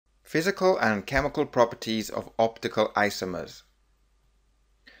Physical and chemical properties of optical isomers.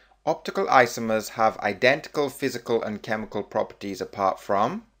 Optical isomers have identical physical and chemical properties apart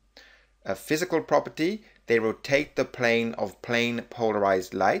from a physical property, they rotate the plane of plane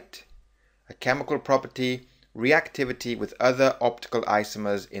polarized light. A chemical property, reactivity with other optical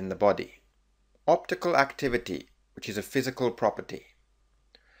isomers in the body. Optical activity, which is a physical property.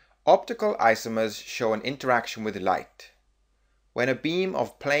 Optical isomers show an interaction with light. When a beam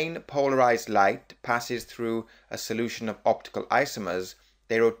of plane polarized light passes through a solution of optical isomers,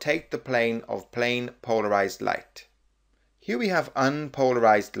 they rotate the plane of plane polarized light. Here we have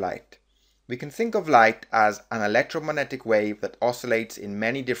unpolarized light. We can think of light as an electromagnetic wave that oscillates in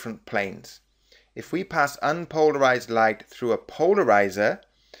many different planes. If we pass unpolarized light through a polarizer,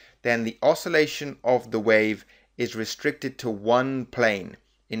 then the oscillation of the wave is restricted to one plane,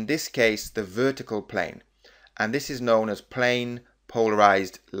 in this case the vertical plane, and this is known as plane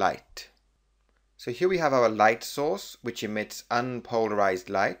polarized light. So here we have our light source, which emits unpolarized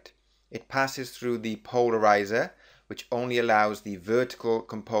light. It passes through the polarizer, which only allows the vertical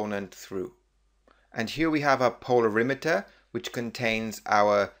component through. And here we have a polarimeter, which contains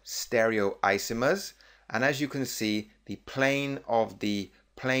our stereoisomers, and as you can see, the plane of the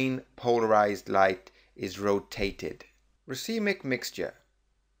plane polarized light is rotated. Racemic mixture.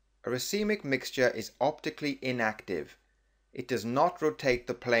 A racemic mixture is optically inactive. It does not rotate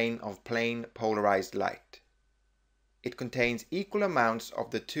the plane of plane polarized light. It contains equal amounts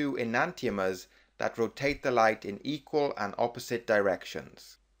of the two enantiomers that rotate the light in equal and opposite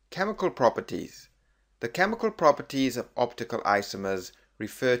directions. Chemical properties. The chemical properties of optical isomers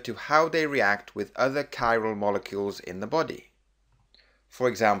refer to how they react with other chiral molecules in the body. For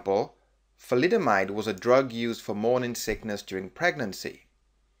example, thalidomide was a drug used for morning sickness during pregnancy.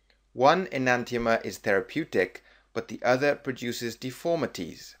 One enantiomer is therapeutic, but the other produces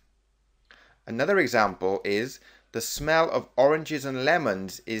deformities. Another example is the smell of oranges and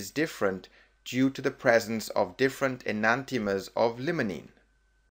lemons is different due to the presence of different enantiomers of limonene.